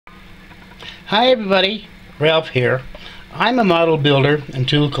Hi everybody, Ralph here. I'm a model builder and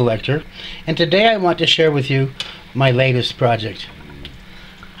tool collector, and today I want to share with you my latest project.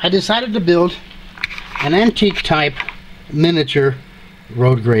 I decided to build an antique type miniature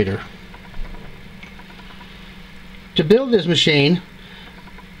road grader. To build this machine,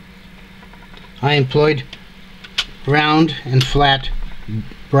 I employed round and flat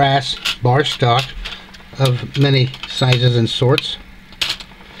brass bar stock of many sizes and sorts.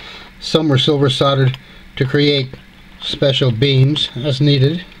 Some were silver soldered to create special beams as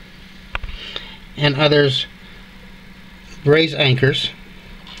needed, and others brace anchors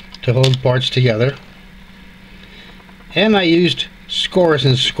to hold parts together. And I used scores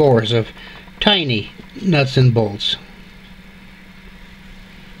and scores of tiny nuts and bolts.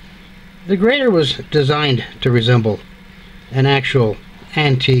 The grader was designed to resemble an actual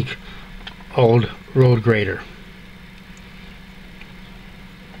antique old road grader.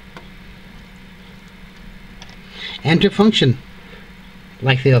 And to function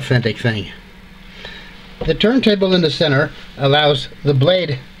like the authentic thing. The turntable in the center allows the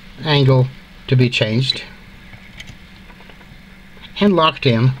blade angle to be changed and locked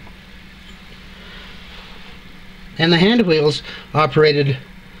in, and the hand wheels operated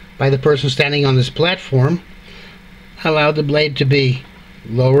by the person standing on this platform allow the blade to be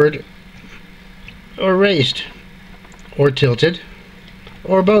lowered or raised or tilted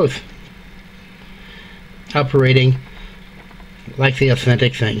or both, operating like the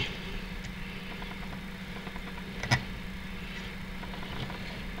authentic thing.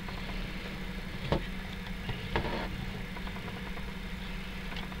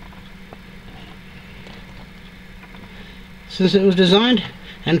 Since it was designed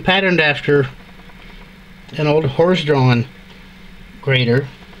and patterned after an old horse-drawn grader,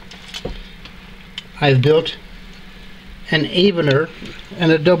 I've built an evener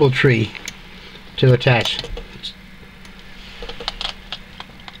and a double tree to attach.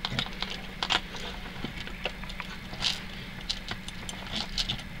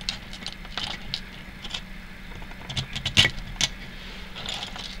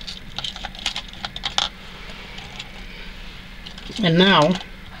 And now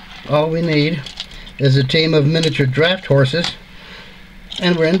all we need is a team of miniature draft horses,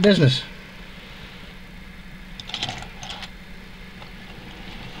 and we're in business.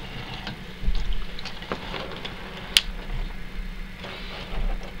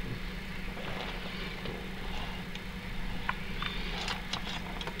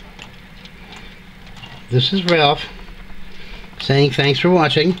 This is Ralph saying thanks for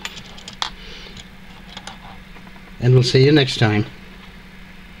watching, and we'll see you next time.